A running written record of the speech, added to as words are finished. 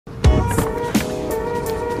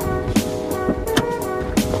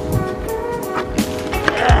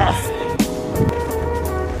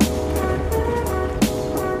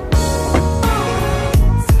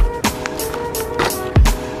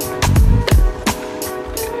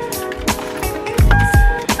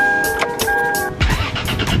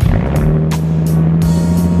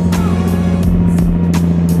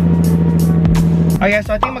guys,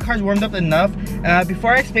 so I think my car's warmed up enough.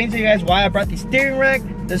 Before I explain to you guys why I brought the steering rack,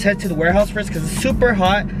 let's head to the warehouse first because it's super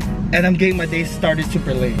hot and I'm getting my day started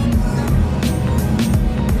super late.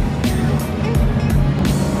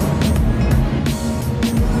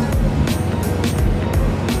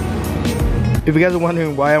 If you guys are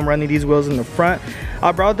wondering why I'm running these wheels in the front,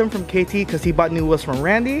 I brought them from KT because he bought new wheels from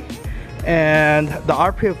Randy. And the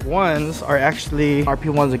RPF ones are actually,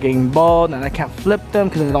 RPF ones are getting bald and I can't flip them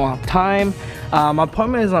because I don't have time. My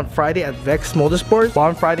appointment is on Friday at Vex Motorsports. Well,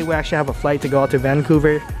 on Friday we actually have a flight to go out to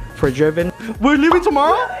Vancouver for Driven. We're leaving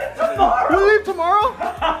tomorrow? We leave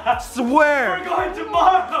tomorrow? Swear. We're going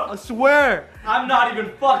tomorrow. I swear. I'm not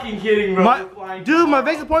even fucking kidding, bro. Dude, my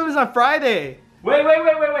Vex appointment is on Friday. Wait.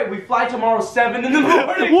 We fly tomorrow 7 in the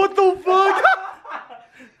morning. What the fuck?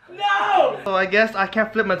 No! So I guess I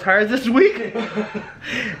can't flip my tires this week.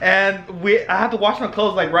 And I have to wash my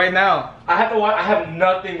clothes like right now. I have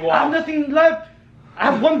nothing washed. I have nothing left.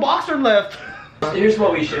 I have one boxer left. Here's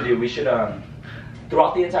what we should do. We should,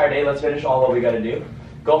 throughout the entire day, let's finish all what we gotta do.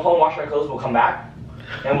 Go home, wash our clothes, we'll come back.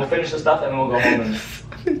 And we'll finish the stuff and then we'll go home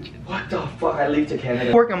and... What the fuck? I leave to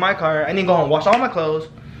Canada. Work in my car. I need to go home, wash all my clothes,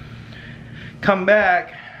 come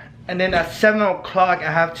back, and then at 7 o'clock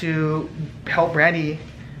I have to help Randy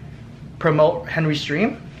promote Henry's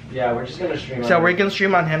stream. Yeah, we're just gonna stream. So we're gonna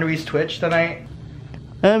stream on Henry's Twitch tonight.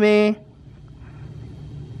 Henry.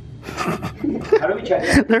 How do we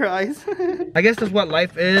check? Their eyes. I guess that's what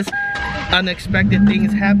life is. Unexpected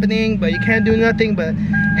things happening, but you can't do nothing but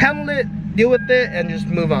handle it, deal with it, and just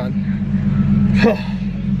move on.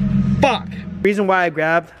 Fuck. Reason why I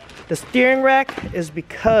grabbed the steering rack is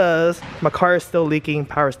because my car is still leaking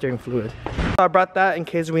power steering fluid. I brought that in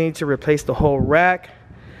case we need to replace the whole rack.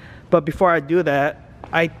 But before I do that,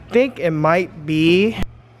 I think it might be...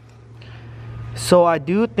 So I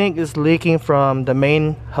do think it's leaking from the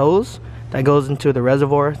main hose that goes into the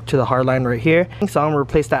reservoir to the hard line right here. So I'm gonna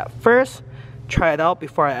replace that first, try it out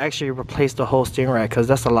before I actually replace the whole steering rack because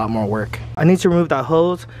that's a lot more work. I need to remove that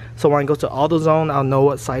hose so when I go to AutoZone, I'll know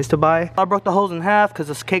what size to buy. I broke the hose in half because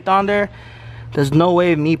it's caked on there. There's no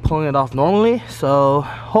way of me pulling it off normally, so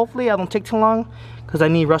hopefully I don't take too long because I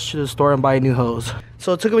need to rush to the store and buy a new hose.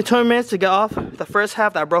 So it took me 20 minutes to get off the first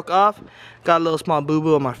half that I broke off. Got a little small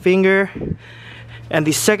boo-boo on my finger. And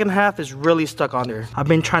the second half is really stuck on there. I've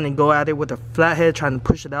been trying to go at it with a flathead, trying to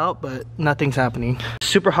push it out, but nothing's happening.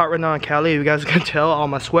 Super hot right now in Cali. You guys can tell all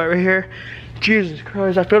my sweat right here. Jesus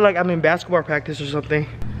Christ, I feel like I'm in basketball practice or something.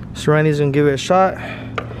 So Randy's gonna give it a shot.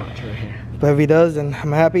 But if he does, then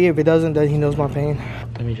I'm happy. If he doesn't, then he knows my pain.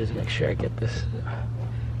 Let me just make sure I get this.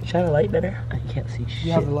 Shine a light better? I can't see shit.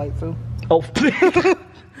 You have the light, Phil. Oh.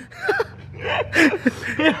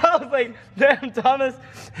 I was like, damn, Thomas,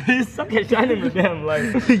 you suck at shining the damn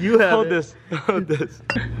light. You have Hold this. Hold this.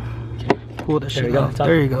 Pull that shit off.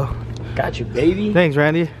 There you go. Got you, baby. Thanks,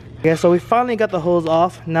 Randy. Yeah, so we finally got the hose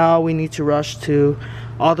off. Now we need to rush to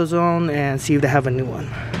AutoZone and see if they have a new one.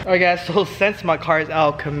 Alright guys, so since my car is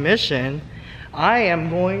out of commission, I am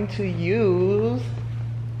going to use...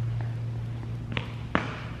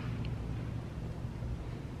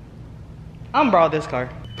 I'm gonna borrow this car.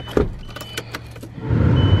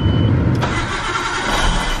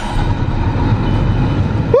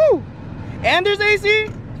 Woo! And there's AC?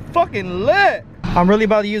 Fucking lit! I'm really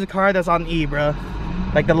about to use a car that's on E, bro.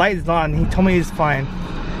 Like the light is on. He told me it's fine.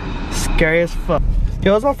 Scary as fuck.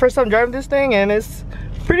 Yo, it's my first time driving this thing and it's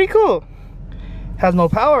pretty cool. Has no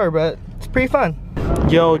power, but it's pretty fun.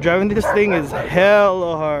 Yo, driving this thing is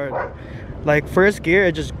hella hard. Like first gear,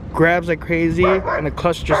 it just grabs like crazy and the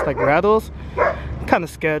clutch just like rattles. Kind of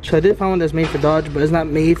sketch. I did find one that's made for Dodge, but it's not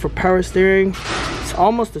made for power steering. It's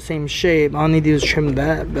almost the same shape. All I need to do is trim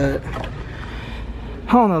that, but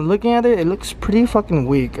I don't know, looking at it, it looks pretty fucking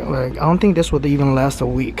weak. Like, I don't think this would even last a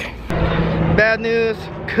week. Bad news,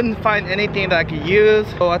 couldn't find anything that I could use.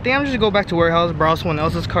 So I think I'm just gonna go back to warehouse, borrow someone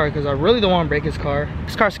else's car because I really don't want to break his car.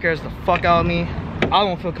 This car scares the fuck out of me. I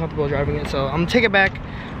don't feel comfortable driving it, so I'm gonna take it back,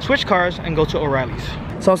 switch cars, and go to O'Reilly's.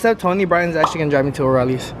 So instead of Tony, Brian's actually gonna drive me to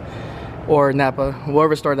O'Reilly's or Napa,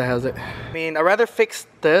 whatever store that has it. I mean, I'd rather fix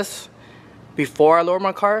this before I lower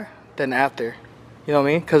my car than after. You know what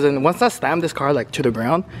I mean? Because then once I slam this car like to the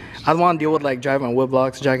ground, I don't want to deal with like driving on wood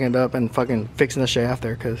blocks, jacking it up, and fucking fixing the shit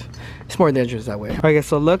after, because it's more dangerous that way. Okay,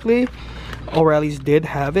 so luckily O'Reilly's did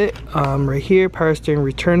have it right here, power steering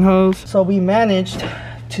return hose. So we managed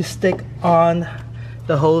to stick on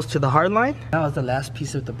the hose to the hard line. That was the last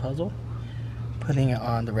piece of the puzzle, putting it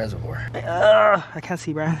on the reservoir. I can't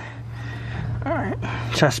see, Brian. All right,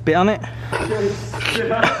 should I spit on it?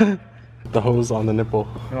 The hose on the nipple.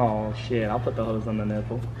 Oh shit, I'll put the hose on the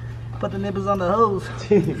nipple. Put the nipples on the hose.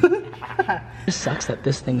 It sucks that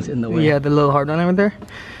this thing's in the way. Yeah, the little hard line over there.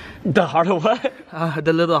 The heart of what?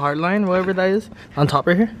 The little hard line, whatever that is, on top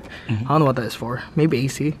right here. I don't know what that is for. Maybe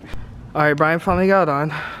AC. All right, Brian finally got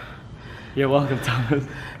on. You're welcome, Thomas.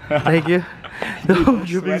 Thank you. No,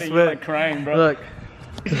 you're You're like crying, bro. Look,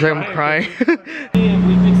 it's like I'm crying. We fixed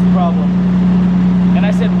the problem. And I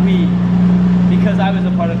said we, because I was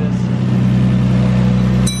a part of this.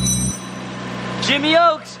 Jimmy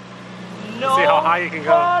Oaks! No! See how high you can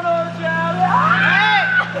go.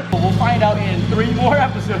 We'll find out in 3 more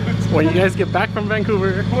episodes. When you guys get back from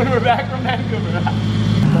Vancouver. When we're back from Vancouver.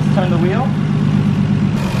 Let's turn the wheel.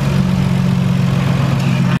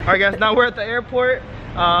 Alright guys, now we're at the airport.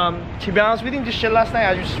 To be honest, we didn't just shit last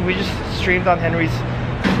night. We just streamed on Henry's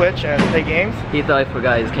Twitch and play games. He thought I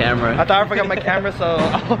forgot his camera. I thought I forgot my camera, so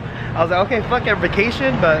I was like, okay, fuck it,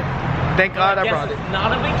 vacation, but thank God I brought it.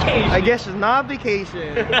 Not a vacation. I guess it's not a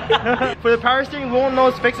vacation. For the power steering, we won't know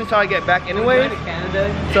it's fixed until I get back anyway.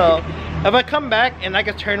 So if I come back and I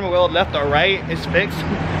can turn my wheel left or right, it's fixed.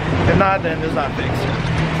 If not, then it's not fixed.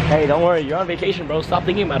 Hey, don't worry, you're on vacation, bro. Stop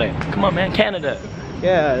thinking about it. Come on, man, Canada.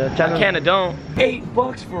 Yeah, Canada don't.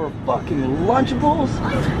 $8 for fucking Lunchables?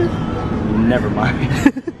 Never mind.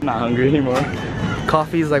 I'm not hungry anymore.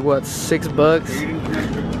 Coffee's like what, $6?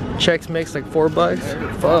 Chex Mix like $4.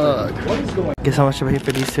 Fuck. Guess how much I paid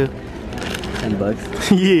for these two? $10.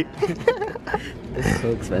 Yeah. This is so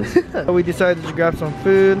expensive. We decided to grab some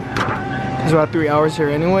food. It's about 3 hours here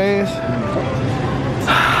anyways.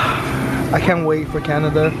 I can't wait for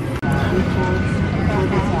Canada.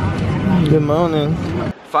 Good morning.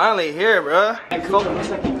 Finally here, bruh. Vancouver looks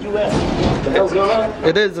like the US. What the hell's going on?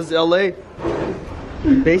 It is, it's LA.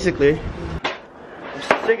 Basically.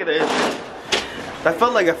 I'm sick of this. That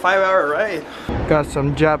felt like a 5-hour ride. Got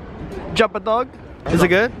some Japa dog. Is it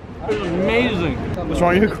good? This is amazing. What's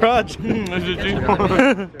wrong with your crotch?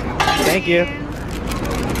 Thank you.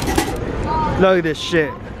 Look at this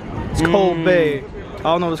shit. It's Cold Bay. I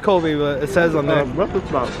don't know if it's Kobe, but it says on there.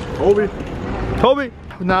 Kobe. Kobe.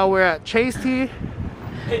 Now we're at Chase Tea.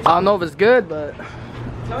 I don't know if it's good, but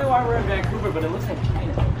Tell me why we're in Vancouver, but it looks like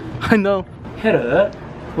China. I know. Hello,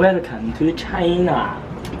 welcome to China.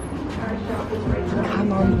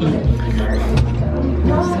 Come on in.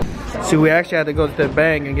 See, we actually had to go to the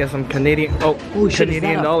bank and get some Canadian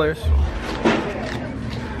Canadian dollars.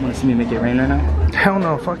 Wanna see me make it rain right now? Hell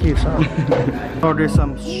no, fuck you, son. Order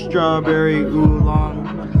some strawberry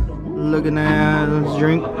oolong. Looking at this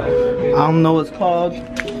drink. I don't know what it's called.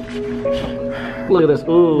 Look at this.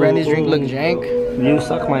 Ooh. Randy's drink look jank. You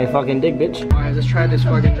suck my fucking dick, bitch. Alright, let's try this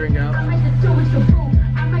fucking drink out.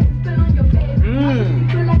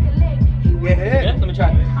 Yeah, let me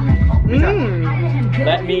try.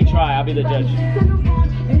 Let me try. I'll be the judge.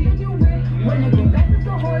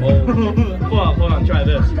 Hold on, try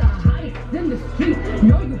this. This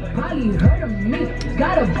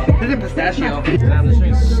is pistachio. Damn, this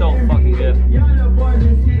drink's so fucking good.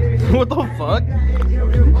 What the fuck?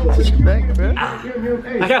 Disrespect, bro. I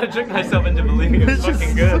gotta trick myself into believing it's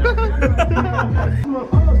fucking good.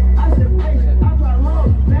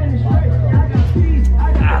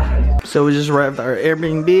 So we just arrived at our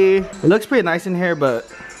Airbnb. It looks pretty nice in here, but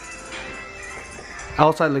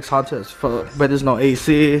outside looks hot as fuck. But there's no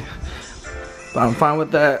AC. But I'm fine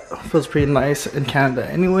with that. Feels pretty nice in Canada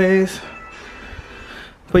anyways.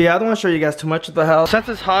 But yeah, I don't want to show you guys too much of the house. Since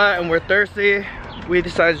it's hot and we're thirsty, we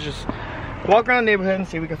decided to just walk around the neighborhood and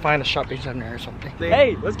see if we can find a shopping center or something.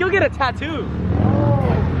 Hey, let's go get a tattoo.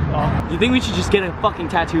 You think we should just get a fucking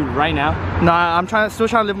tattoo right now? Nah, I'm still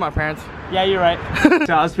trying to live with my parents. Yeah, you're right.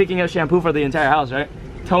 So I was picking up shampoo for the entire house, right?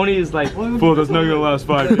 Tony is like, fool, that's not gonna last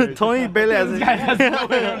 5 days. Tony barely has This guy has no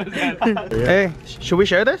hair on his head. Hey, should we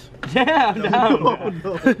share this? Yeah, I'm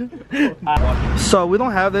down. So we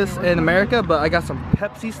don't have this in America, but I got some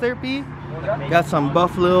Pepsi Slurpee. Got some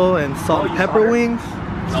buffalo and salt and pepper wings.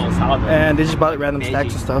 And they just bought random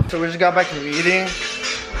stacks of stuff. So we just got back from eating.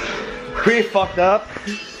 Pretty fucked up.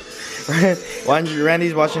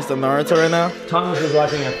 Randy's watching some Naruto right now. Thomas is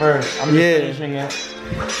watching it first. I'm just finishing it.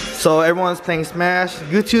 So everyone's playing Smash.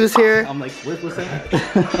 Gucci is here. I'm like, listen.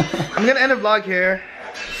 I'm gonna end the vlog here.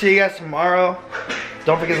 See you guys tomorrow.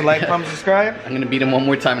 Don't forget to like, comment, subscribe. I'm gonna beat him one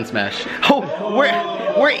more time in Smash. Oh,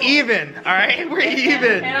 we're even. All right, we're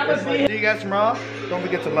even. See you guys tomorrow. Don't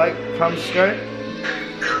forget to like, comment, subscribe.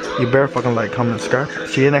 You better fucking like, comment, subscribe.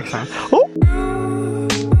 See you next time. Oh.